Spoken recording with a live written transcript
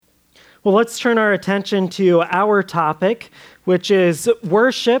Well, let's turn our attention to our topic, which is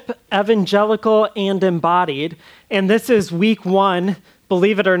worship, evangelical, and embodied. And this is week one,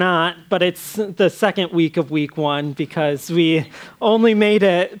 believe it or not, but it's the second week of week one because we only made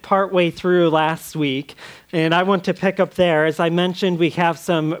it partway through last week. And I want to pick up there. As I mentioned, we have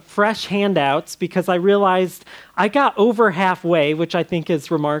some fresh handouts because I realized I got over halfway, which I think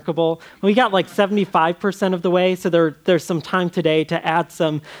is remarkable. We got like 75% of the way, so there's some time today to add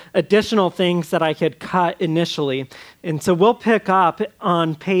some additional things that I could cut initially. And so we'll pick up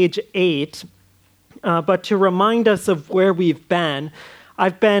on page 8, but to remind us of where we've been,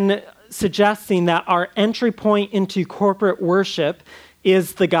 I've been suggesting that our entry point into corporate worship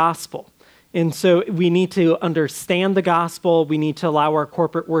is the gospel. And so we need to understand the gospel. We need to allow our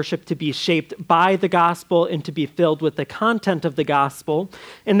corporate worship to be shaped by the gospel and to be filled with the content of the gospel.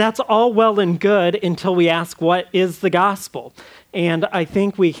 And that's all well and good until we ask, what is the gospel? And I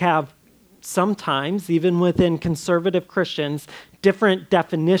think we have sometimes, even within conservative Christians, different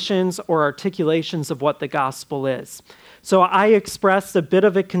definitions or articulations of what the gospel is. So I expressed a bit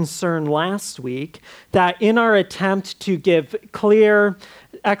of a concern last week that in our attempt to give clear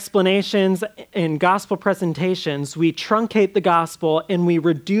explanations in gospel presentations, we truncate the gospel and we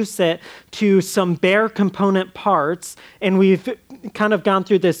reduce it to some bare component parts, and we've kind of gone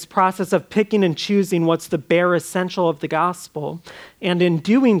through this process of picking and choosing what's the bare essential of the gospel, and in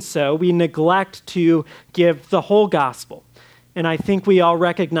doing so, we neglect to give the whole gospel. And I think we all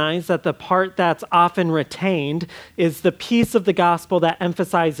recognize that the part that's often retained is the piece of the gospel that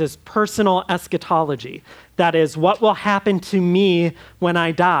emphasizes personal eschatology. That is, what will happen to me when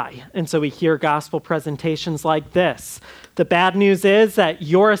I die? And so we hear gospel presentations like this. The bad news is that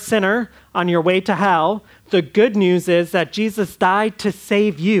you're a sinner on your way to hell. The good news is that Jesus died to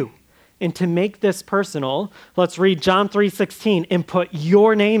save you. And to make this personal, let's read John 3:16 and put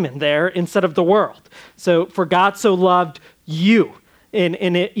your name in there instead of the world. So, for God so loved you. And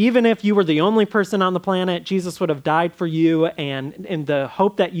even if you were the only person on the planet, Jesus would have died for you. And the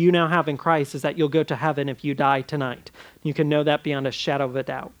hope that you now have in Christ is that you'll go to heaven if you die tonight. You can know that beyond a shadow of a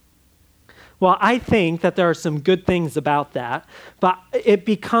doubt. Well, I think that there are some good things about that, but it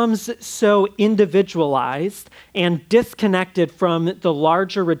becomes so individualized and disconnected from the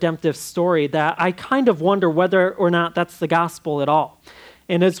larger redemptive story that I kind of wonder whether or not that's the gospel at all.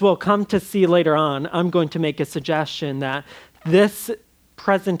 And as we'll come to see later on, I'm going to make a suggestion that this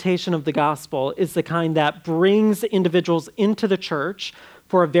presentation of the gospel is the kind that brings individuals into the church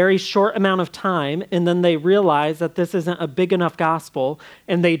for a very short amount of time, and then they realize that this isn't a big enough gospel,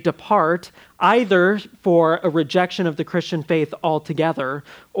 and they depart either for a rejection of the Christian faith altogether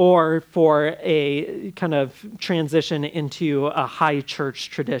or for a kind of transition into a high church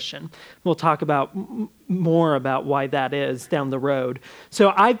tradition. We'll talk about more about why that is down the road.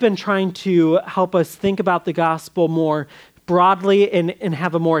 So I've been trying to help us think about the gospel more broadly and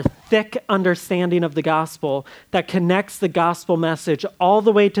have a more thick understanding of the gospel that connects the gospel message all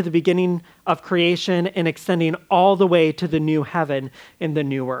the way to the beginning of creation and extending all the way to the new heaven and the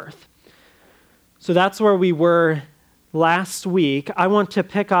new earth. So that's where we were last week. I want to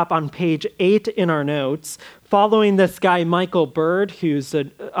pick up on page 8 in our notes, following this guy, Michael Bird, who's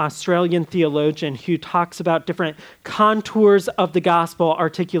an Australian theologian who talks about different contours of the gospel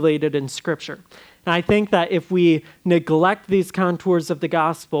articulated in Scripture. And I think that if we neglect these contours of the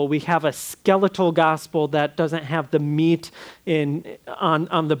gospel, we have a skeletal gospel that doesn't have the meat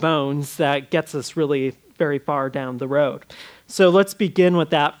on the bones that gets us really very far down the road. So let's begin with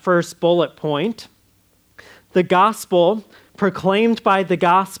that first bullet point. The gospel proclaimed by the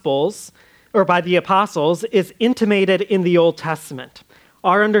Gospels, or by the apostles, is intimated in the Old Testament.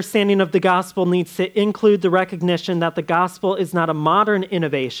 Our understanding of the gospel needs to include the recognition that the gospel is not a modern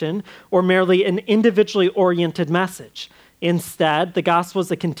innovation or merely an individually oriented message. Instead, the gospel is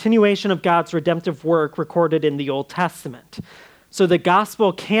a continuation of God's redemptive work recorded in the Old Testament. So the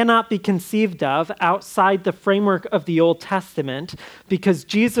gospel cannot be conceived of outside the framework of the Old Testament because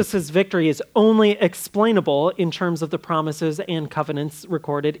Jesus' victory is only explainable in terms of the promises and covenants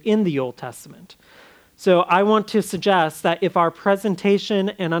recorded in the Old Testament. So I want to suggest that if our presentation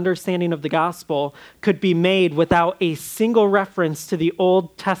and understanding of the gospel could be made without a single reference to the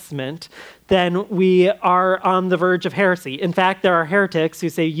Old Testament, then we are on the verge of heresy. In fact, there are heretics who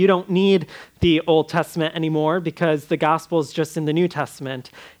say you don't need the Old Testament anymore because the gospel is just in the New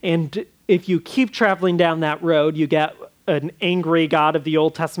Testament. And if you keep traveling down that road, you get an angry God of the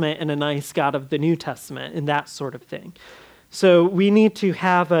Old Testament and a nice God of the New Testament and that sort of thing. So we need to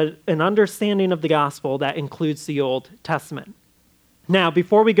have an understanding of the gospel that includes the Old Testament. Now,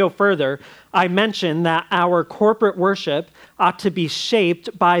 before we go further, I mentioned that our corporate worship ought to be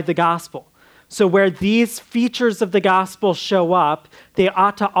shaped by the gospel. So where these features of the gospel show up, they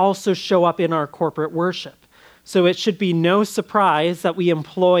ought to also show up in our corporate worship. So it should be no surprise that we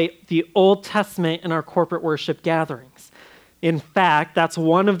employ the Old Testament in our corporate worship gatherings. In fact, that's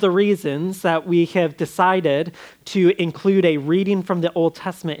one of the reasons that we have decided to include a reading from the Old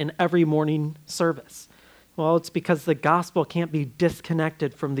Testament in every morning service. Well, it's because the gospel can't be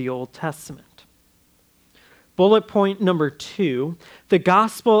disconnected from the Old Testament. Bullet point number 2, the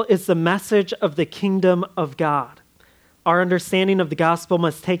gospel is the message of the kingdom of God. Our understanding of the gospel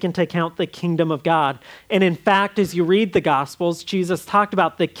must take into account the kingdom of God. And in fact, as you read the gospels, Jesus talked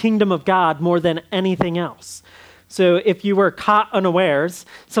about the kingdom of God more than anything else. So if you were caught unawares,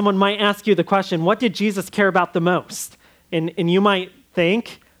 someone might ask you the question, what did Jesus care about the most? And you might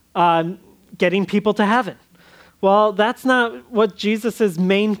think, getting people to heaven. Well, that's not what Jesus'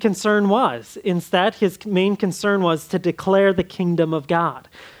 main concern was. Instead, his main concern was to declare the kingdom of God.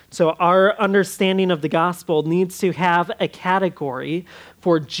 So our understanding of the gospel needs to have a category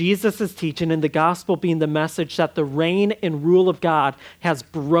for Jesus' teaching, and the gospel being the message that the reign and rule of God has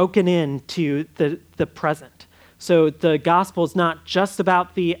broken into the present. So the gospel is not just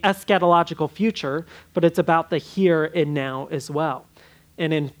about the eschatological future, but it's about the here and now as well.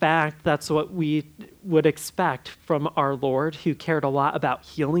 And in fact, that's what we would expect from our Lord, who cared a lot about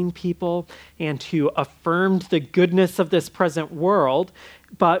healing people and who affirmed the goodness of this present world,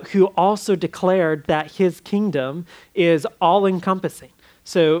 but who also declared that his kingdom is all-encompassing.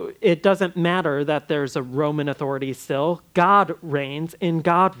 So it doesn't matter that there's a Roman authority still. God reigns and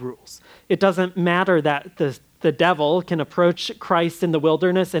God rules. It doesn't matter that the devil can approach Christ in the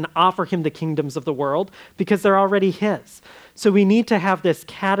wilderness and offer him the kingdoms of the world because they're already his. So we need to have this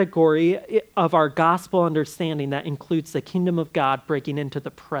category of our gospel understanding that includes the kingdom of God breaking into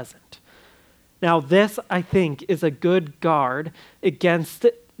the present. Now, this, I think, is a good guard against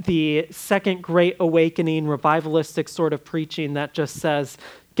the Second Great Awakening revivalistic sort of preaching that just says,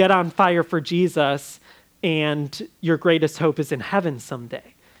 get on fire for Jesus and your greatest hope is in heaven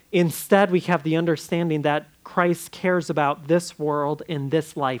someday. Instead, we have the understanding that Christ cares about this world and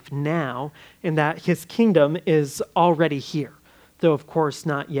this life now, and that his kingdom is already here, though of course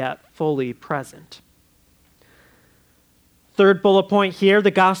not yet fully present. Third bullet point here,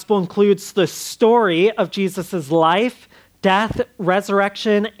 the gospel includes the story of Jesus' life, death,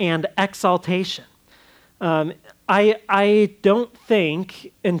 resurrection, and exaltation. I don't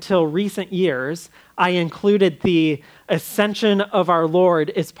think until recent years I included the ascension of our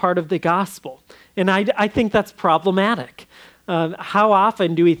Lord as part of the gospel. And I think that's problematic. How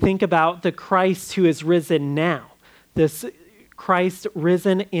often do we think about the Christ who is risen now? This Christ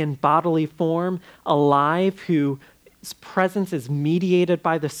risen in bodily form, alive, whose presence is mediated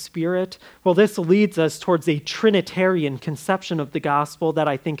by the Spirit. Well, this leads us towards a Trinitarian conception of the gospel that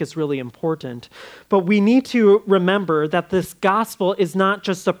I think is really important. But we need to remember that this gospel is not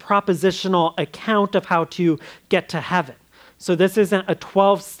just a propositional account of how to get to heaven. So this isn't a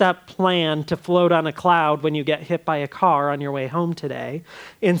 12-step plan to float on a cloud when you get hit by a car on your way home today.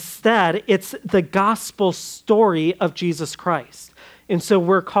 Instead, it's the gospel story of Jesus Christ. And so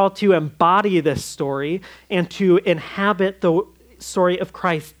we're called to embody this story and to inhabit the story of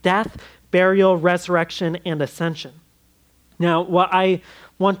Christ's death, burial, resurrection, and ascension. Now, what I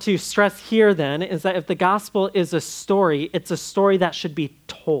want to stress here then is that if the gospel is a story, it's a story that should be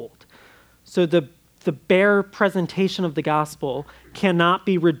told. So the bare presentation of the gospel cannot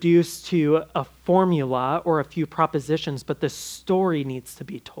be reduced to a formula or a few propositions, but the story needs to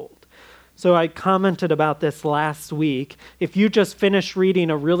be told. So I commented about this last week. If you just finished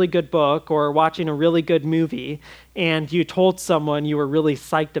reading a really good book or watching a really good movie and you told someone you were really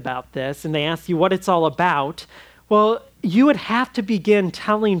psyched about this and they asked you what it's all about, well, you would have to begin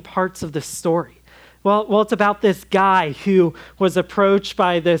telling parts of the story. Well, it's about this guy who was approached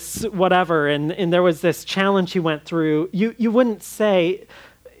by this whatever, and there was this challenge he went through. You wouldn't say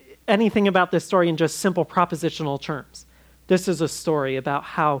anything about this story in just simple propositional terms. This is a story about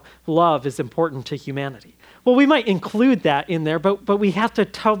how love is important to humanity. Well, we might include that in there, but we have to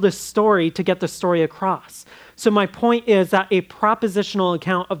tell this story to get the story across. So my point is that a propositional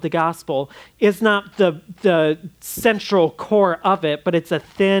account of the gospel is not the central core of it, but it's a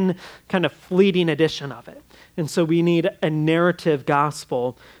thin, kind of fleeting edition of it. And so we need a narrative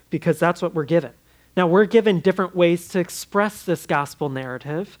gospel because that's what we're given. Now, we're given different ways to express this gospel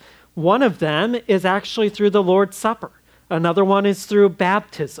narrative. One of them is actually through the Lord's Supper. Another one is through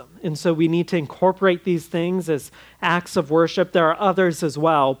baptism. And so we need to incorporate these things as acts of worship. There are others as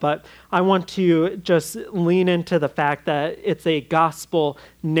well, but I want to just lean into the fact that it's a gospel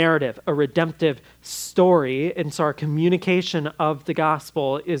narrative, a redemptive story. And so our communication of the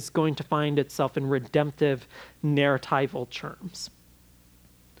gospel is going to find itself in redemptive narratival terms.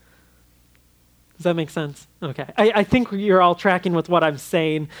 Does that make sense? Okay. I think you're all tracking with what I'm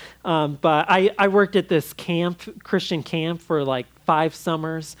saying, but I worked at this camp, Christian camp, for like 5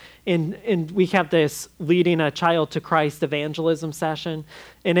 summers, and we have this leading a child to Christ evangelism session,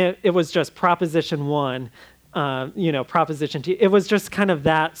 and it was just Proposition 1, Proposition 2. It was just kind of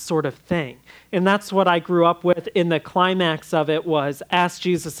that sort of thing, and that's what I grew up with, and the climax of it was, ask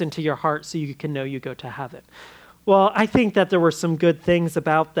Jesus into your heart so you can know you go to heaven. Well, I think that there were some good things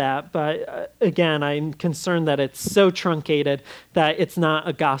about that, but again, I'm concerned that it's so truncated that it's not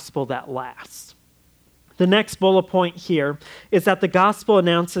a gospel that lasts. The next bullet point here is that the gospel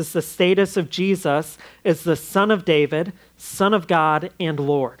announces the status of Jesus as the Son of David, Son of God, and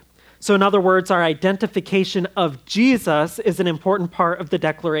Lord. So in other words, our identification of Jesus is an important part of the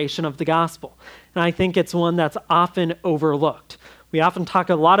declaration of the gospel, and I think it's one that's often overlooked. We often talk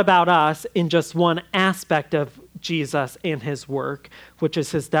a lot about us in just one aspect of Jesus and his work, which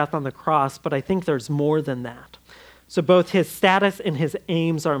is his death on the cross, but I think there's more than that. So both his status and his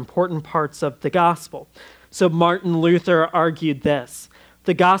aims are important parts of the gospel. So Martin Luther argued this: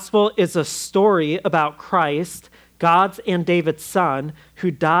 the gospel is a story about Christ, God's and David's son,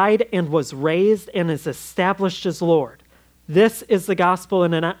 who died and was raised and is established as Lord. This is the gospel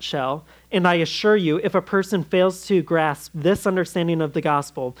in a nutshell, and I assure you, if a person fails to grasp this understanding of the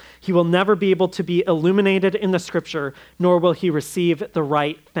gospel, he will never be able to be illuminated in the scripture, nor will he receive the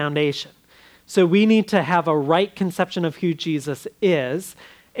right foundation. So we need to have a right conception of who Jesus is,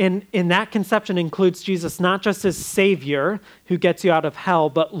 and that conception includes Jesus not just as Savior, who gets you out of hell,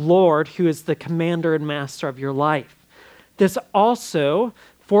 but Lord, who is the commander and master of your life. This also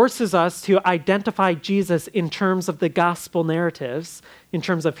forces us to identify Jesus in terms of the gospel narratives, in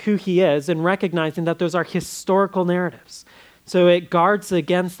terms of who he is, and recognizing that those are historical narratives. So it guards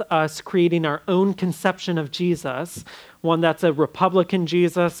against us creating our own conception of Jesus, one that's a Republican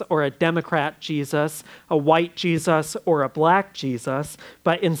Jesus or a Democrat Jesus, a white Jesus or a black Jesus,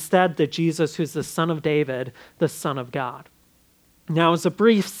 but instead the Jesus who's the Son of David, the Son of God. Now, as a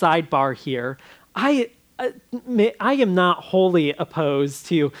brief sidebar here, I am not wholly opposed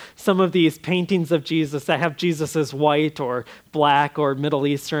to some of these paintings of Jesus that have Jesus as white or black or Middle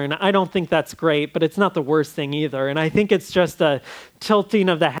Eastern. I don't think that's great, but it's not the worst thing either. And I think it's just a tilting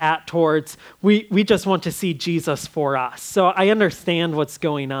of the hat towards, we just want to see Jesus for us. So I understand what's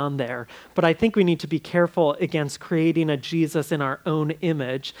going on there, but I think we need to be careful against creating a Jesus in our own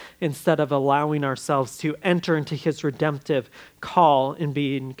image instead of allowing ourselves to enter into his redemptive call and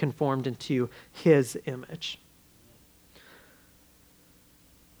being conformed into his image.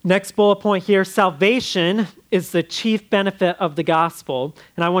 Next bullet point here, salvation is the chief benefit of the gospel.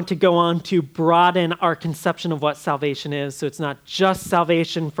 And I want to go on to broaden our conception of what salvation is. So it's not just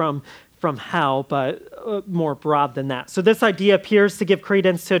salvation from hell, but more broad than that. So this idea appears to give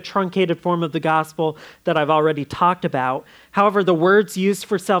credence to a truncated form of the gospel that I've already talked about. However, the words used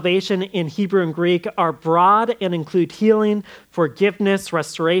for salvation in Hebrew and Greek are broad and include healing, forgiveness,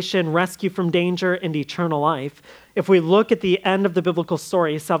 restoration, rescue from danger, and eternal life. If we look at the end of the biblical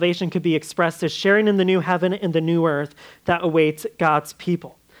story, salvation could be expressed as sharing in the new heaven and the new earth that awaits God's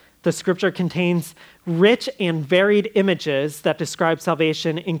people. The scripture contains rich and varied images that describe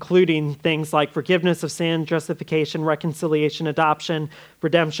salvation, including things like forgiveness of sin, justification, reconciliation, adoption,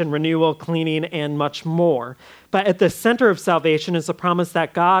 redemption, renewal, cleaning, and much more. But at the center of salvation is the promise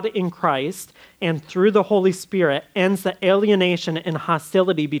that God in Christ and through the Holy Spirit ends the alienation and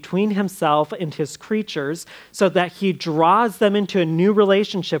hostility between himself and his creatures so that he draws them into a new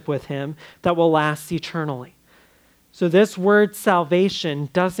relationship with him that will last eternally. So this word salvation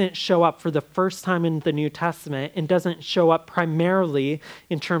doesn't show up for the first time in the New Testament and doesn't show up primarily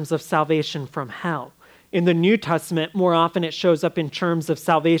in terms of salvation from hell. In the New Testament, more often it shows up in terms of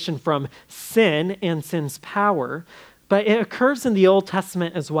salvation from sin and sin's power, but it occurs in the Old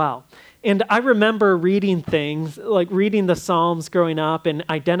Testament as well. And I remember reading things, like reading the Psalms growing up and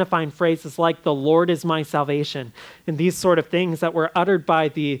identifying phrases like, the Lord is my salvation, and these sort of things that were uttered by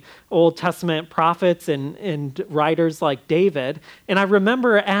the Old Testament prophets and writers like David. And I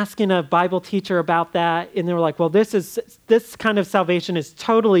remember asking a Bible teacher about that, and they were like, well, this kind of salvation is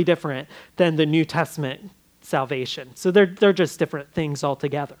totally different than the New Testament salvation. So they're just different things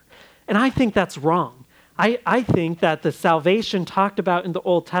altogether. And I think that's wrong. I think that the salvation talked about in the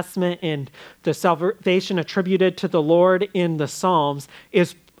Old Testament and the salvation attributed to the Lord in the Psalms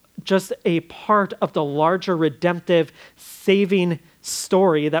is just a part of the larger redemptive saving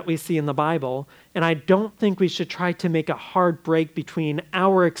story that we see in the Bible. And I don't think we should try to make a hard break between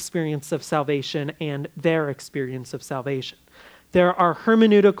our experience of salvation and their experience of salvation. There are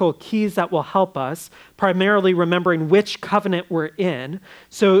hermeneutical keys that will help us, primarily remembering which covenant we're in.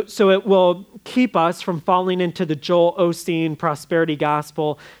 So it will keep us from falling into the Joel Osteen prosperity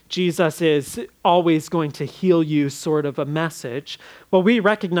gospel, Jesus is always going to heal you sort of a message. Well, we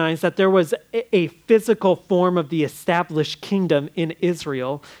recognize that there was a physical form of the established kingdom in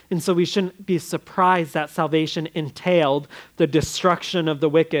Israel, and so we shouldn't be surprised that salvation entailed the destruction of the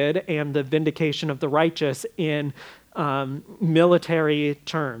wicked and the vindication of the righteous in military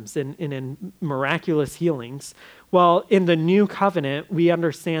terms and in miraculous healings. Well, in the new covenant, we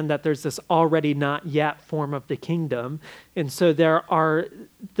understand that there's this already not yet form of the kingdom. And so there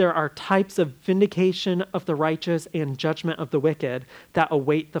are types of vindication of the righteous and judgment of the wicked that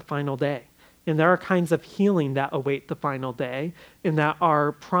await the final day. And there are kinds of healing that await the final day and that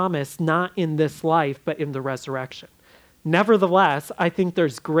are promised not in this life, but in the resurrection. Nevertheless, I think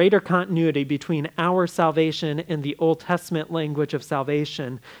there's greater continuity between our salvation and the Old Testament language of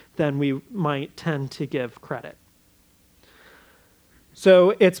salvation than we might tend to give credit.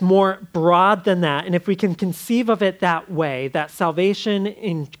 So it's more broad than that. And if we can conceive of it that way, that salvation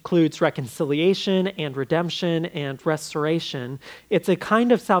includes reconciliation and redemption and restoration, it's a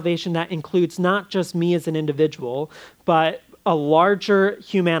kind of salvation that includes not just me as an individual, but a larger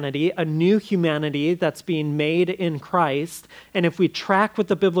humanity, a new humanity that's being made in Christ. And if we track with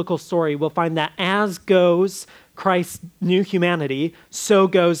the biblical story, we'll find that as goes Christ's new humanity, so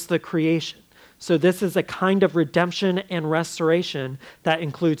goes the creation. So this is a kind of redemption and restoration that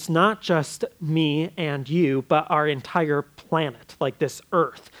includes not just me and you, but our entire planet, like this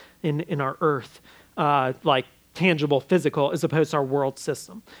earth, in our earth, like tangible, physical, as opposed to our world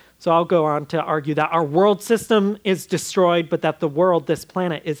system. So I'll go on to argue that our world system is destroyed, but that the world, this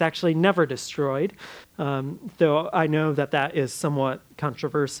planet, is actually never destroyed, though I know that that is somewhat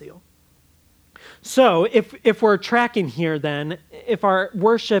controversial. So if we're tracking here then, if our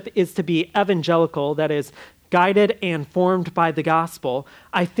worship is to be evangelical, that is, guided and formed by the gospel,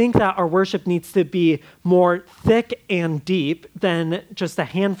 I think that our worship needs to be more thick and deep than just a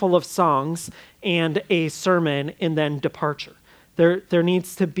handful of songs and a sermon and then departure. There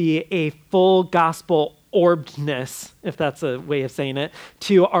needs to be a full gospel orbedness, if that's a way of saying it,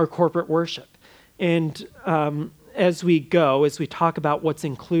 to our corporate worship. And as we talk about what's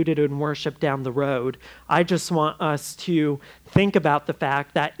included in worship down the road, I just want us to think about the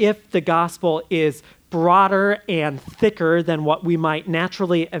fact that if the gospel is broader and thicker than what we might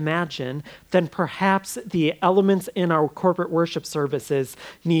naturally imagine, then perhaps the elements in our corporate worship services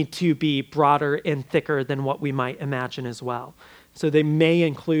need to be broader and thicker than what we might imagine as well. So they may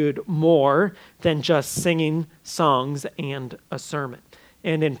include more than just singing songs and a sermon.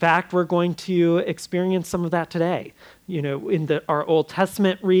 And in fact, we're going to experience some of that today. You know, in our Old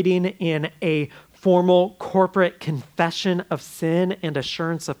Testament reading, in a formal corporate confession of sin and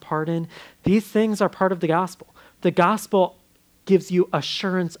assurance of pardon, these things are part of the gospel. The gospel gives you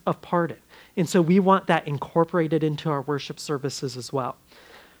assurance of pardon. And so we want that incorporated into our worship services as well.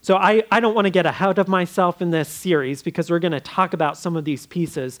 So I don't want to get ahead of myself in this series because we're going to talk about some of these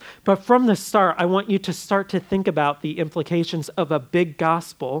pieces. But from the start, I want you to start to think about the implications of a big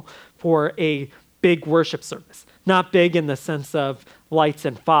gospel for a big worship service. Not big in the sense of lights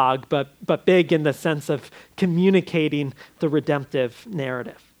and fog, but big in the sense of communicating the redemptive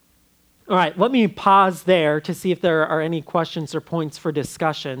narrative. All right, let me pause there to see if there are any questions or points for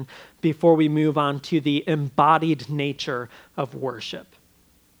discussion before we move on to the embodied nature of worship.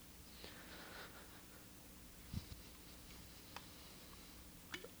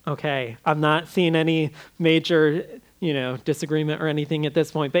 Okay, I'm not seeing any major, disagreement or anything at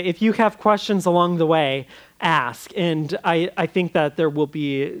this point. But if you have questions along the way, ask. And I think that there will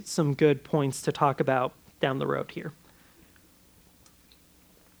be some good points to talk about down the road here.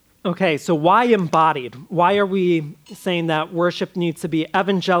 Okay, so why embodied? Why are we saying that worship needs to be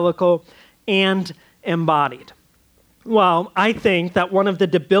evangelical and embodied? Well, I think that one of the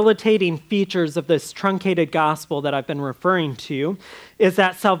debilitating features of this truncated gospel that I've been referring to is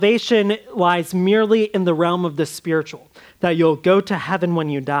that salvation lies merely in the realm of the spiritual, that you'll go to heaven when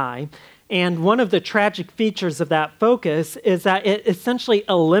you die. And one of the tragic features of that focus is that it essentially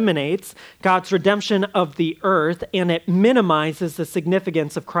eliminates God's redemption of the earth and it minimizes the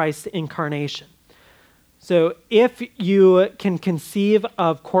significance of Christ's incarnation. So if you can conceive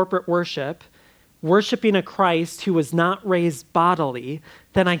of corporate worship worshiping a Christ who was not raised bodily,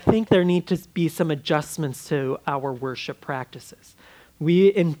 then I think there need to be some adjustments to our worship practices. We,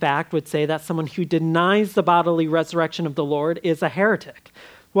 in fact, would say that someone who denies the bodily resurrection of the Lord is a heretic.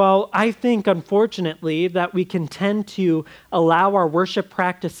 Well, I think, unfortunately, that we can tend to allow our worship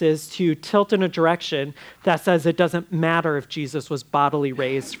practices to tilt in a direction that says it doesn't matter if Jesus was bodily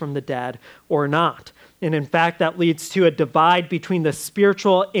raised from the dead or not. And in fact, that leads to a divide between the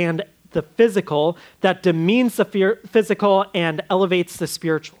spiritual and the physical that demeans the physical and elevates the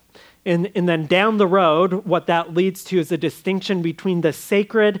spiritual. And then down the road, what that leads to is a distinction between the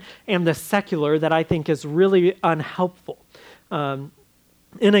sacred and the secular that I think is really unhelpful.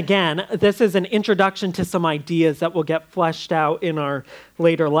 And again, this is an introduction to some ideas that will get fleshed out in our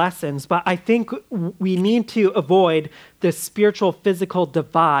later lessons, but I think we need to avoid this spiritual-physical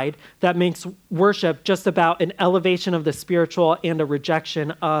divide that makes worship just about an elevation of the spiritual and a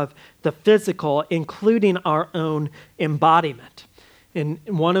rejection of the physical, including our own embodiment. And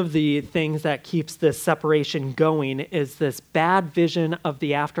one of the things that keeps this separation going is this bad vision of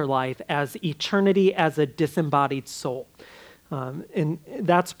the afterlife as eternity as a disembodied soul. And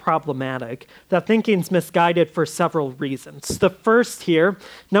that's problematic. That thinking's misguided for several reasons. The first here,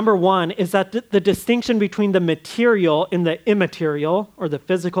 number one, is that the distinction between the material and the immaterial, or the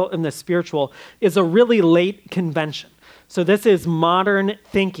physical and the spiritual, is a really late convention. So this is modern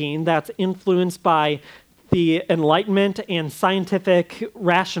thinking that's influenced by the Enlightenment and scientific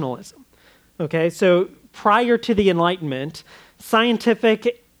rationalism. Okay, so prior to the Enlightenment,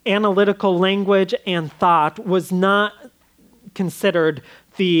 scientific analytical language and thought was not considered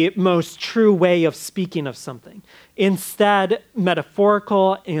the most true way of speaking of something. Instead,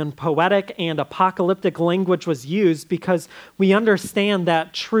 metaphorical and poetic and apocalyptic language was used because we understand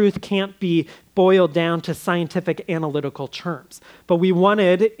that truth can't be boiled down to scientific analytical terms. But we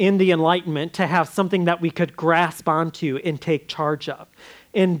wanted, in the Enlightenment, to have something that we could grasp onto and take charge of.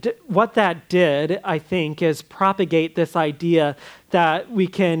 And what that did, I think, is propagate this idea that we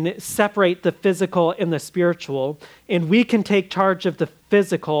can separate the physical and the spiritual, and we can take charge of the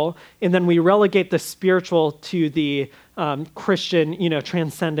physical, and then we relegate the spiritual to the Christian,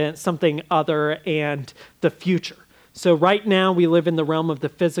 transcendent, something other, and the future. So right now we live in the realm of the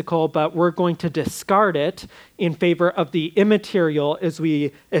physical, but we're going to discard it in favor of the immaterial as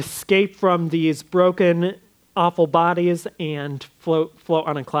we escape from these broken, awful bodies and float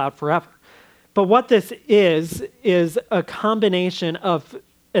on a cloud forever. But what this is a combination of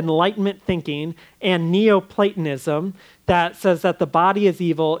Enlightenment thinking and Neoplatonism that says that the body is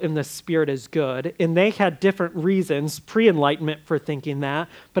evil and the spirit is good. And they had different reasons pre-Enlightenment for thinking that,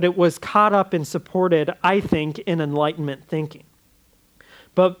 but it was caught up and supported, I think, in Enlightenment thinking.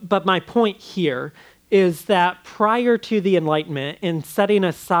 But my point here is that prior to the Enlightenment, in setting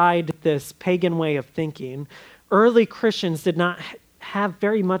aside this pagan way of thinking, early Christians did not have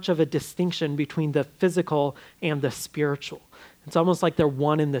very much of a distinction between the physical and the spiritual. It's almost like they're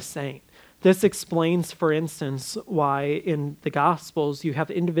one and the same. This explains, for instance, why in the Gospels you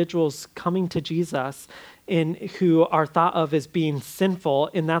have individuals coming to Jesus who are thought of as being sinful,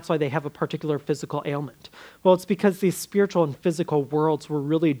 and that's why they have a particular physical ailment. Well, it's because these spiritual and physical worlds were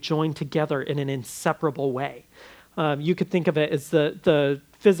really joined together in an inseparable way. You could think of it as the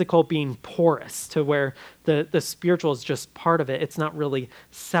physical being porous, to where the spiritual is just part of it. It's not really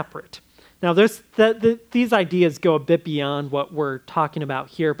separate. Now, these ideas go a bit beyond what we're talking about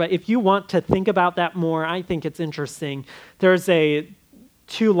here, but if you want to think about that more, I think it's interesting. There's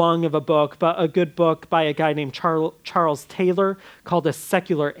too long of a book, but a good book by a guy named Charles Taylor called A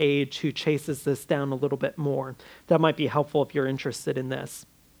Secular Age, who chases this down a little bit more. That might be helpful if you're interested in this.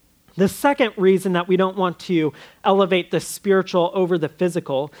 The second reason that we don't want to elevate the spiritual over the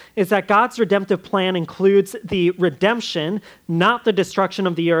physical is that God's redemptive plan includes the redemption, not the destruction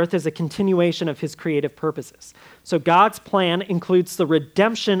of the earth, as a continuation of his creative purposes. So God's plan includes the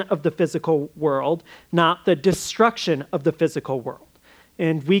redemption of the physical world, not the destruction of the physical world.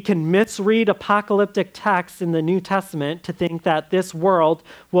 And we can misread apocalyptic texts in the New Testament to think that this world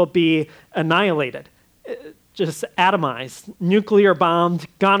will be annihilated, just atomized, nuclear bombed,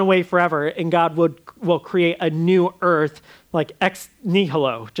 gone away forever, and God will create a new earth like ex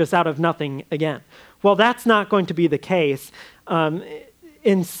nihilo, just out of nothing again. Well, that's not going to be the case.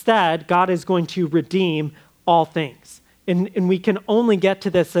 Instead, God is going to redeem all things. And we can only get to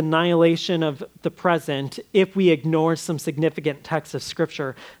this annihilation of the present if we ignore some significant texts of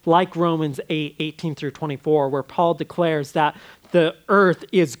Scripture, like Romans 8:18 through 24, where Paul declares that the earth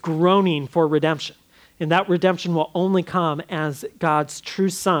is groaning for redemption. And that redemption will only come as God's true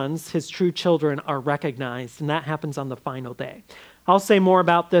sons, his true children, are recognized, and that happens on the final day. I'll say more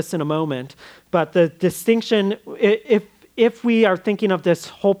about this in a moment, but the distinction, if we are thinking of this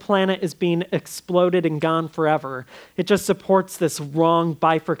whole planet as being exploded and gone forever, it just supports this wrong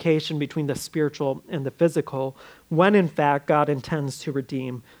bifurcation between the spiritual and the physical, when in fact God intends to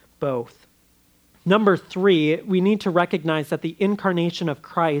redeem both. Number 3, we need to recognize that the incarnation of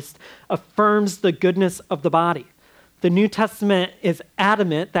Christ affirms the goodness of the body. The New Testament is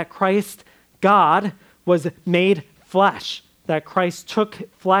adamant that Christ, God, was made flesh, that Christ took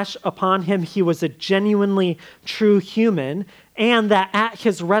flesh upon him. He was a genuinely true human, and that at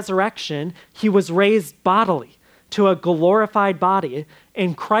his resurrection, he was raised bodily to a glorified body.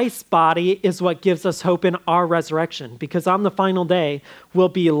 And Christ's body is what gives us hope in our resurrection, because on the final day, we'll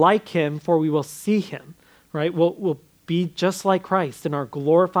be like him, for we will see him, right? We'll be just like Christ in our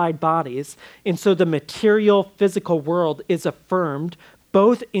glorified bodies. And so the material, physical world is affirmed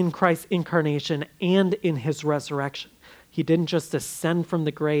both in Christ's incarnation and in his resurrection. He didn't just ascend from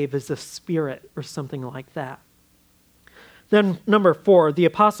the grave as a spirit or something like that. Then number 4, the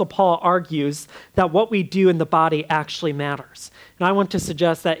Apostle Paul argues that what we do in the body actually matters. And I want to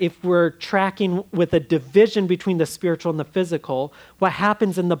suggest that if we're tracking with a division between the spiritual and the physical, what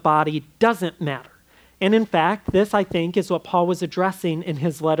happens in the body doesn't matter. And in fact, this, I think, is what Paul was addressing in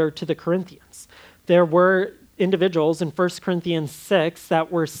his letter to the Corinthians. There were individuals in 1 Corinthians 6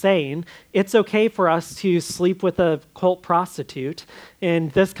 that were saying it's okay for us to sleep with a cult prostitute,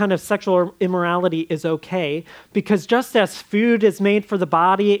 and this kind of sexual immorality is okay, because just as food is made for the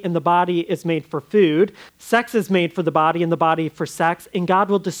body and the body is made for food, sex is made for the body and the body for sex, and God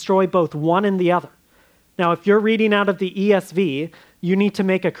will destroy both one and the other. Now, if you're reading out of the ESV, you need to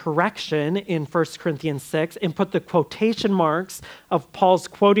make a correction in 1 Corinthians 6 and put the quotation marks of Paul's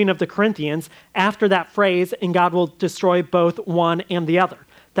quoting of the Corinthians after that phrase, and God will destroy both one and the other.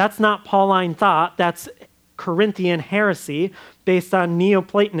 That's not Pauline thought. That's Corinthian heresy based on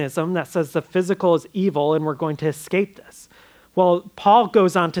Neoplatonism that says the physical is evil and we're going to escape this. Well, Paul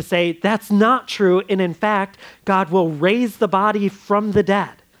goes on to say that's not true, and in fact, God will raise the body from the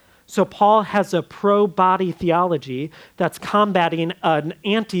dead. So Paul has a pro-body theology that's combating an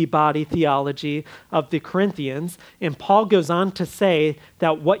anti-body theology of the Corinthians. And Paul goes on to say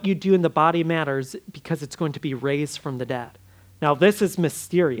that what you do in the body matters because it's going to be raised from the dead. Now, this is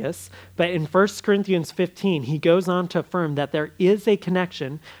mysterious, but in 1 Corinthians 15, he goes on to affirm that there is a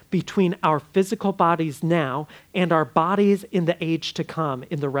connection between our physical bodies now and our bodies in the age to come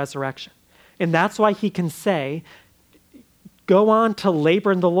in the resurrection. And that's why he can say, go on to labor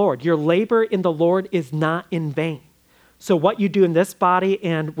in the Lord. Your labor in the Lord is not in vain. So what you do in this body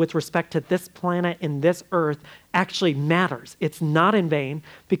and with respect to this planet and this earth actually matters. It's not in vain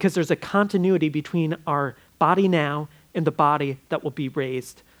because there's a continuity between our body now and the body that will be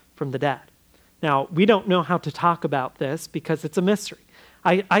raised from the dead. Now, we don't know how to talk about this because it's a mystery.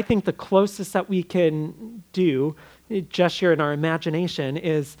 I think the closest that we can do, just here in our imagination,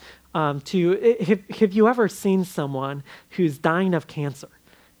 is have you ever seen someone who's dying of cancer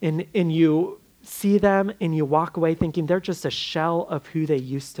and you see them and you walk away thinking they're just a shell of who they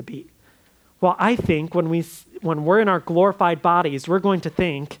used to be? Well, I think when we're in our glorified bodies, we're going to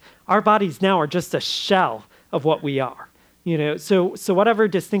think our bodies now are just a shell of what we are. You know, so whatever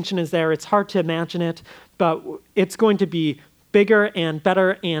distinction is there, it's hard to imagine it, but it's going to be bigger and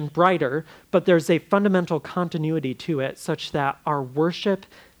better and brighter, but there's a fundamental continuity to it such that our worship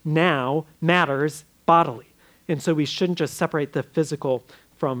now matters bodily. And so we shouldn't just separate the physical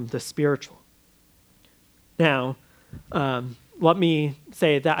from the spiritual. Now, let me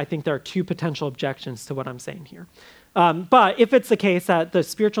say that I think there are two potential objections to what I'm saying here. But if it's the case that the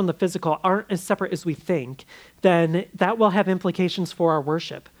spiritual and the physical aren't as separate as we think, then that will have implications for our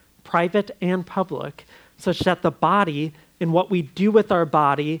worship, private and public, such that the body and what we do with our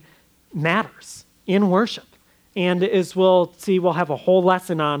body matters in worship. And as we'll see, we'll have a whole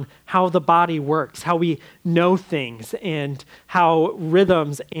lesson on how the body works, how we know things, and how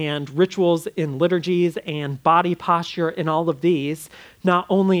rhythms and rituals in liturgies and body posture and all of these not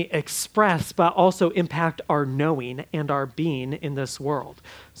only express, but also impact our knowing and our being in this world.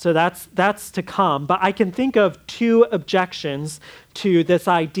 So that's to come. But I can think of two objections to this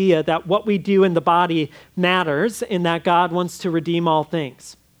idea that what we do in the body matters and that God wants to redeem all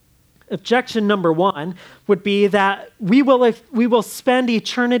things. Objection number 1 would be that we will spend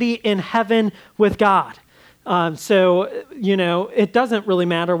eternity in heaven with God. So it doesn't really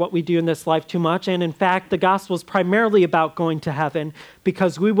matter what we do in this life too much. And in fact, the gospel is primarily about going to heaven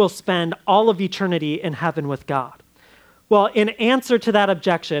because we will spend all of eternity in heaven with God. Well, in answer to that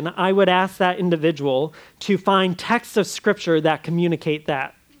objection, I would ask that individual to find texts of Scripture that communicate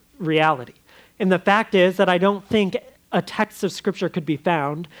that reality. And the fact is that I don't think a text of Scripture could be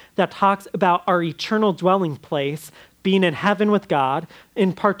found that talks about our eternal dwelling place being in heaven with God,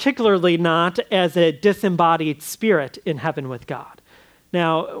 and particularly not as a disembodied spirit in heaven with God.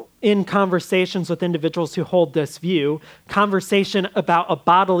 Now, in conversations with individuals who hold this view, conversation about a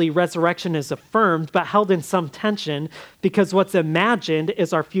bodily resurrection is affirmed, but held in some tension because what's imagined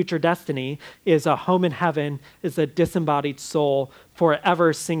is our future destiny, is a home in heaven, is a disembodied soul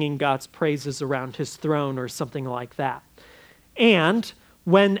forever singing God's praises around his throne or something like that. And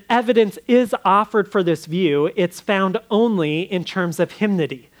when evidence is offered for this view, it's found only in terms of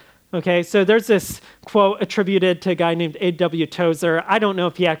hymnody. Okay, so there's this quote attributed to a guy named A.W. Tozer. I don't know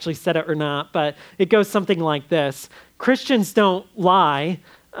if he actually said it or not, but it goes something like this. Christians don't lie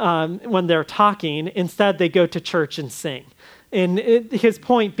when they're talking. Instead, they go to church and sing. And his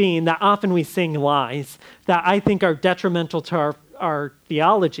point being that often we sing lies that I think are detrimental to our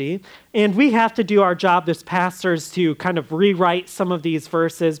theology, and we have to do our job as pastors to kind of rewrite some of these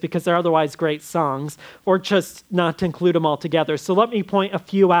verses because they're otherwise great songs, or just not to include them all together. So let me point a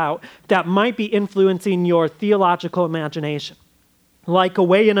few out that might be influencing your theological imagination. Like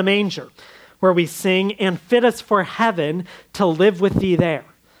Away in a Manger, where we sing, and fit us for heaven to live with thee there.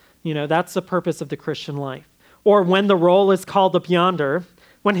 You know, that's the purpose of the Christian life. Or When the Roll is Called Up Yonder,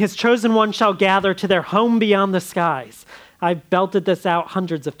 when his chosen one shall gather to their home beyond the skies. I've belted this out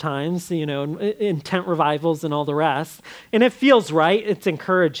hundreds of times, you know, in tent revivals and all the rest. And it feels right. It's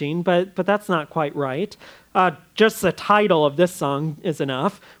encouraging, but that's not quite right. Just the title of this song is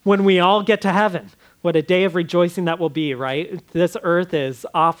enough. When we all get to heaven, what a day of rejoicing that will be, right? This earth is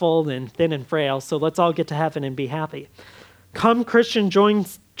awful and thin and frail, so let's all get to heaven and be happy. Come Christian, join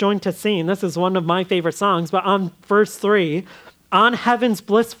to sing. This is one of my favorite songs, but on verse 3, on heaven's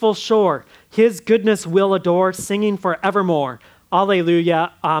blissful shore, his goodness will adore, singing forevermore.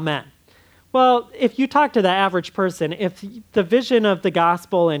 Alleluia, amen. Well, if you talk to the average person, if the vision of the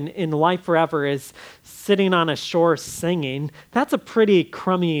gospel and in life forever is sitting on a shore singing, that's a pretty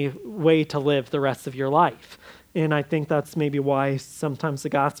crummy way to live the rest of your life. And I think that's maybe why sometimes the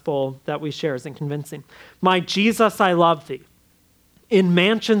gospel that we share isn't convincing. My Jesus, I love thee. In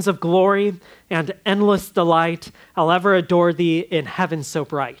mansions of glory and endless delight, I'll ever adore thee in heaven so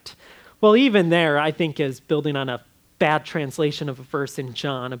bright. Well, even there, I think, is building on a bad translation of a verse in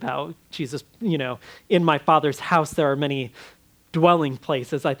John about Jesus, you know, in my Father's house there are many dwelling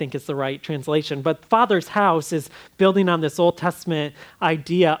places, I think is the right translation. But Father's house is building on this Old Testament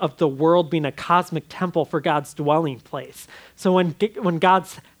idea of the world being a cosmic temple for God's dwelling place. So when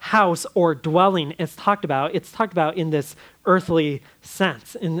God's house or dwelling is talked about, it's talked about in this earthly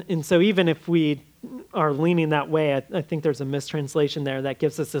sense. And so even if we are leaning that way, I think there's a mistranslation there that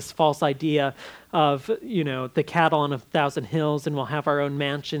gives us this false idea of, you know, the cattle on 1,000 hills, and we'll have our own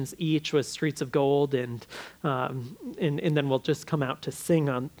mansions each with streets of gold, and then we'll just come out to sing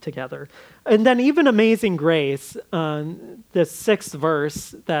on together. And then even Amazing Grace, the sixth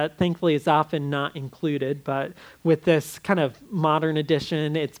verse that thankfully is often not included, but with this kind of modern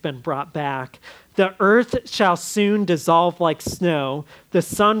edition, it's been brought back. The earth shall soon dissolve like snow, the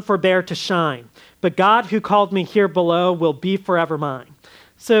sun forbear to shine, but God who called me here below will be forever mine.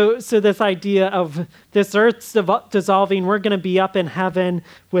 So this idea of this earth's dissolving, we're going to be up in heaven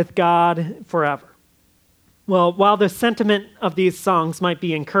with God forever. Well, while the sentiment of these songs might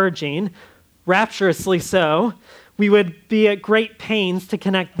be encouraging, rapturously so, we would be at great pains to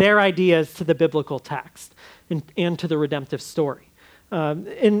connect their ideas to the biblical text and to the redemptive story.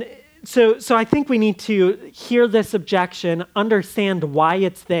 So I think we need to hear this objection, understand why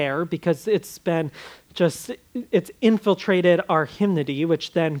it's there, because it's infiltrated our hymnody,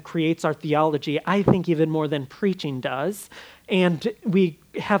 which then creates our theology, I think even more than preaching does. And we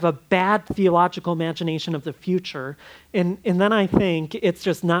have a bad theological imagination of the future. And then I think it's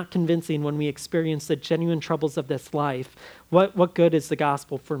just not convincing when we experience the genuine troubles of this life. What good is the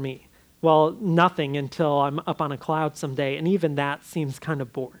gospel for me? Well, nothing until I'm up on a cloud someday. And even that seems kind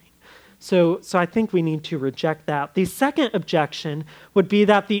of boring. So I think we need to reject that. The second objection would be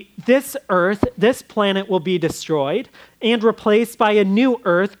that this earth, this planet will be destroyed and replaced by a new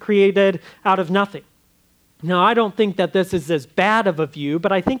earth created out of nothing. Now, I don't think that this is as bad of a view,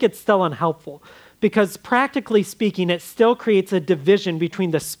 but I think it's still unhelpful because practically speaking, it still creates a division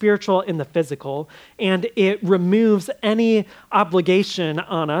between the spiritual and the physical, and it removes any obligation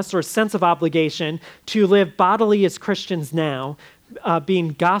on us or sense of obligation to live bodily as Christians now,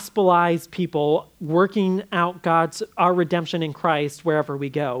 being gospelized people, working out our redemption in Christ wherever we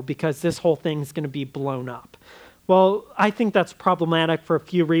go, because this whole thing is going to be blown up. Well, I think that's problematic for a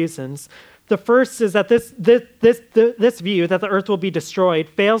few reasons. The first is that this view that the earth will be destroyed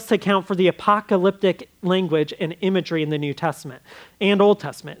fails to account for the apocalyptic language and imagery in the New Testament and Old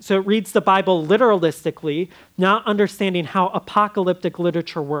Testament. So it reads the Bible literalistically, not understanding how apocalyptic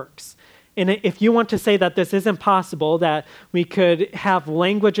literature works. And if you want to say that this isn't possible, that we could have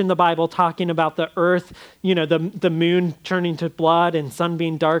language in the Bible talking about the earth, the moon turning to blood and sun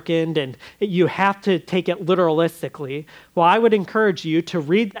being darkened, and you have to take it literalistically, well, I would encourage you to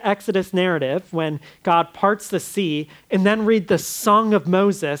read the Exodus narrative when God parts the sea, and then read the Song of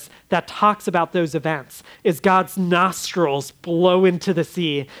Moses that talks about those events as God's nostrils blow into the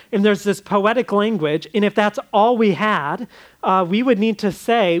sea. And there's this poetic language, and if that's all we had, we would need to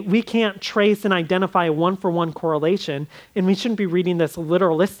say we can't trace and identify a one-for-one correlation, and we shouldn't be reading this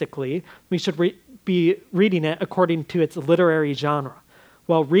literalistically. We should be reading it according to its literary genre.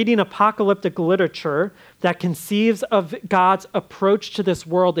 Well, reading apocalyptic literature that conceives of God's approach to this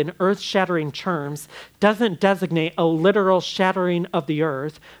world in earth-shattering terms doesn't designate a literal shattering of the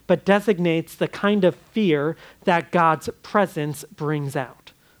earth, but designates the kind of fear that God's presence brings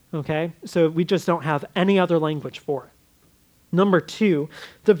out. Okay? So we just don't have any other language for it. Number two,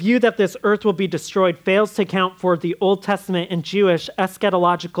 the view that this earth will be destroyed fails to account for the Old Testament and Jewish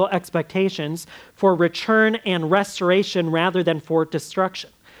eschatological expectations for return and restoration rather than for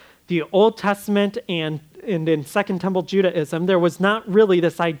destruction. The Old Testament and in Second Temple Judaism, there was not really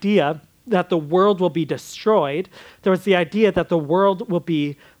this idea that the world will be destroyed. There was the idea that the world will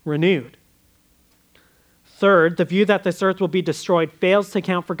be renewed. Third, the view that this earth will be destroyed fails to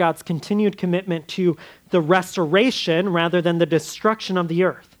account for God's continued commitment to the restoration rather than the destruction of the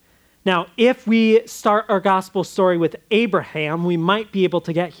earth. Now, if we start our gospel story with Abraham, we might be able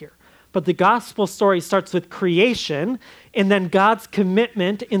to get here. But the gospel story starts with creation and then God's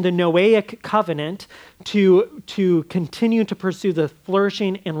commitment in the Noahic covenant to continue to pursue the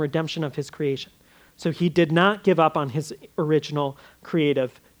flourishing and redemption of his creation. So he did not give up on his original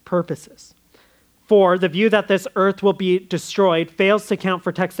creative purposes. 4, the view that this earth will be destroyed fails to account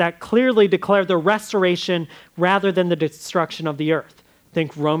for texts that clearly declare the restoration rather than the destruction of the earth.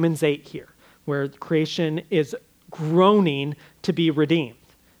 Think Romans 8 here, where creation is groaning to be redeemed.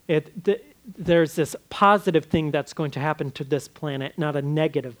 There's this positive thing that's going to happen to this planet, not a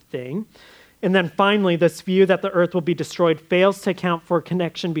negative thing. And then finally, this view that the earth will be destroyed fails to account for a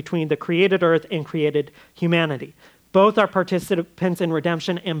connection between the created earth and created humanity. Both are participants in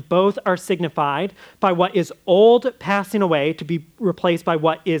redemption, and both are signified by what is old passing away to be replaced by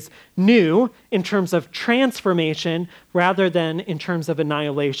what is new in terms of transformation rather than in terms of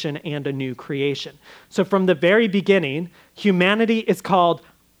annihilation and a new creation. So from the very beginning, humanity is called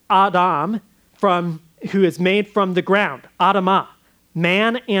Adam, who is made from the ground, Adamah.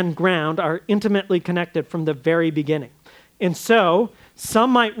 Man and ground are intimately connected from the very beginning. And so some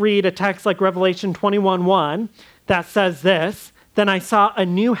might read a text like Revelation 21:1 that says this, "Then I saw a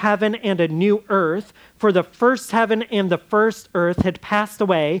new heaven and a new earth, for the first heaven and the first earth had passed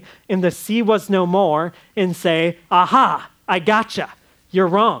away, and the sea was no more," and say, "Aha, I gotcha. You're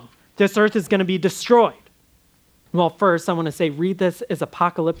wrong. This earth is going to be destroyed." Well, first, I want to say read this as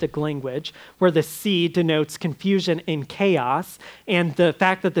apocalyptic language, where the sea denotes confusion and chaos, and the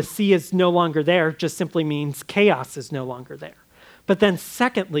fact that the sea is no longer there just simply means chaos is no longer there. But then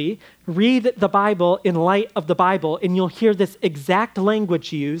secondly, read the Bible in light of the Bible, and you'll hear this exact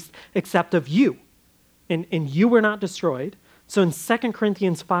language used, except of you. And you were not destroyed. So in 2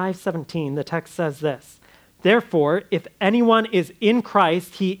 Corinthians 5:17, the text says this, "Therefore, if anyone is in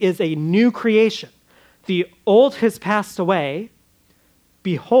Christ, he is a new creation. The old has passed away.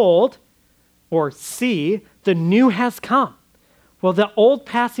 Behold," or see, "the new has come." Well, the old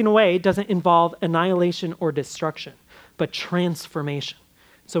passing away doesn't involve annihilation or destruction, but transformation.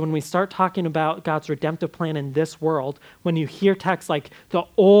 So when we start talking about God's redemptive plan in this world, when you hear texts like the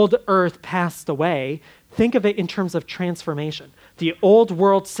old earth passed away, think of it in terms of transformation. The old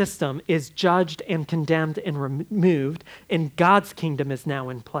world system is judged and condemned and removed, and God's kingdom is now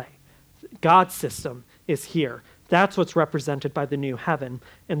in play. God's system is here. That's what's represented by the new heaven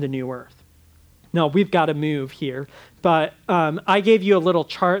and the new earth. Now, we've got to move here, but I gave you a little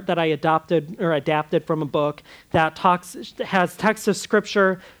chart that I adapted from a book that has text of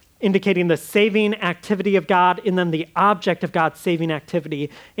Scripture indicating the saving activity of God and then the object of God's saving activity.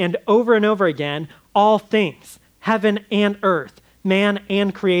 And over again, all things, heaven and earth, man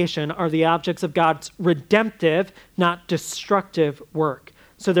and creation, are the objects of God's redemptive, not destructive work.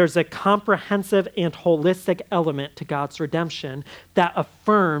 So there's a comprehensive and holistic element to God's redemption that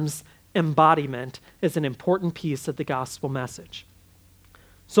affirms embodiment is an important piece of the gospel message.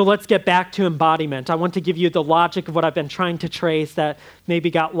 So let's get back to embodiment. I want to give you the logic of what I've been trying to trace that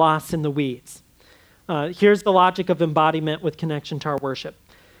maybe got lost in the weeds. Here's the logic of embodiment with connection to our worship.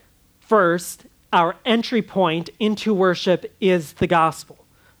 First, our entry point into worship is the gospel.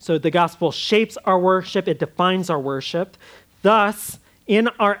 So the gospel shapes our worship, it defines our worship. Thus, in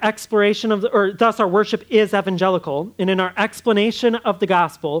our exploration of, thus our worship is evangelical, and in our explanation of the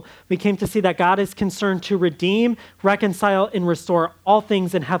gospel, we came to see that God is concerned to redeem, reconcile, and restore all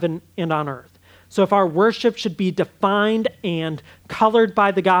things in heaven and on earth. So if our worship should be defined and colored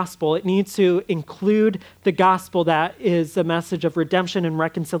by the gospel, it needs to include the gospel that is the message of redemption and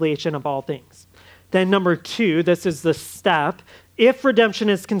reconciliation of all things. Then number two, this is the step. If redemption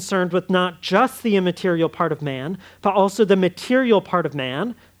is concerned with not just the immaterial part of man, but also the material part of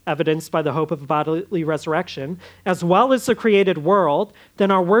man, evidenced by the hope of bodily resurrection, as well as the created world,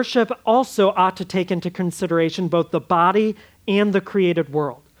 then our worship also ought to take into consideration both the body and the created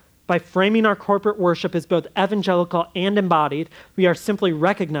world. By framing our corporate worship as both evangelical and embodied, we are simply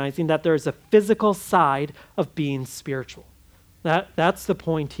recognizing that there is a physical side of being spiritual. That's the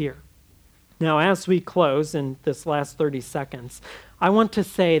point here. Now, as we close in this last 30 seconds, I want to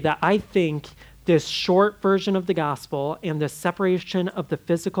say that I think this short version of the gospel and the separation of the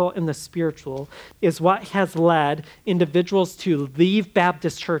physical and the spiritual is what has led individuals to leave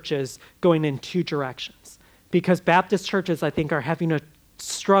Baptist churches going in two directions. Because Baptist churches, I think, are having a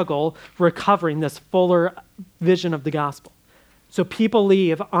struggle recovering this fuller vision of the gospel. So people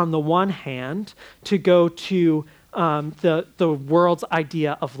leave, on the one hand, to go to the world's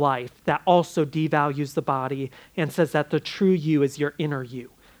idea of life that also devalues the body and says that the true you is your inner you.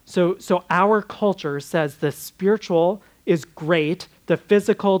 So our culture says the spiritual is great, the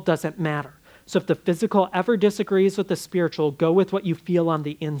physical doesn't matter. So if the physical ever disagrees with the spiritual, go with what you feel on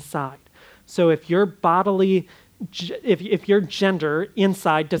the inside. So if your bodily, if your gender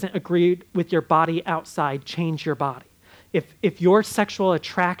inside doesn't agree with your body outside, change your body. If your sexual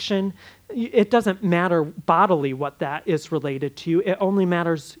attraction, it doesn't matter bodily what that is related to. It only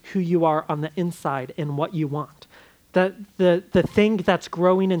matters who you are on the inside and what you want. The thing that's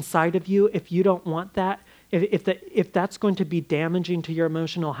growing inside of you, if you don't want that, if that's going to be damaging to your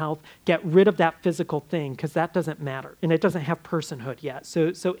emotional health, get rid of that physical thing because that doesn't matter. And it doesn't have personhood yet,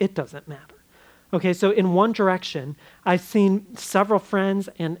 so it doesn't matter. Okay, so in one direction, I've seen several friends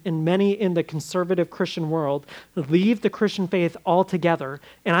and many in the conservative Christian world leave the Christian faith altogether,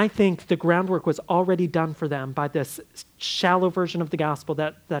 and I think the groundwork was already done for them by this shallow version of the gospel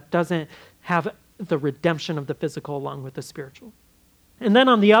that doesn't have the redemption of the physical along with the spiritual. And then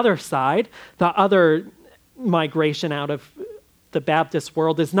on the other side, the other migration out of the Baptist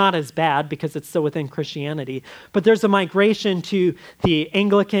world is not as bad because it's still within Christianity, but there's a migration to the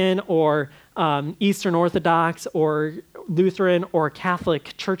Anglican or Eastern Orthodox or Lutheran or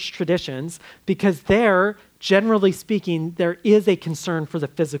Catholic church traditions because there, generally speaking, there is a concern for the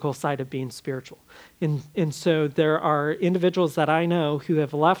physical side of being spiritual. And so there are individuals that I know who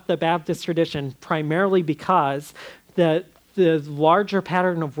have left the Baptist tradition primarily because the larger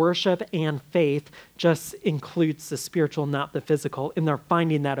pattern of worship and faith just includes the spiritual, not the physical, and they're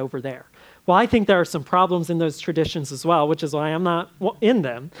finding that over there. Well, I think there are some problems in those traditions as well, which is why I'm not in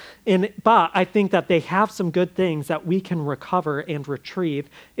them. But I think that they have some good things that we can recover and retrieve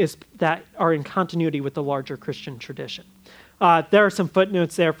that are in continuity with the larger Christian tradition. There are some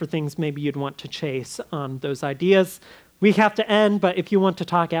footnotes there for things maybe you'd want to chase on those ideas. We have to end, but if you want to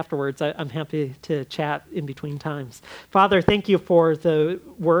talk afterwards, I'm happy to chat in between times. Father, thank you for the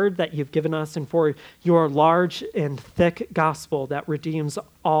word that you've given us and for your large and thick gospel that redeems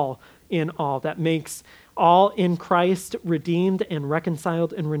all in all, that makes all in Christ redeemed and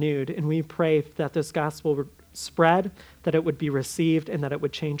reconciled and renewed. And we pray that this gospel would spread, that it would be received, and that it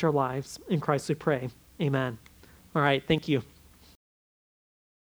would change our lives. In Christ we pray. Amen. All right, thank you.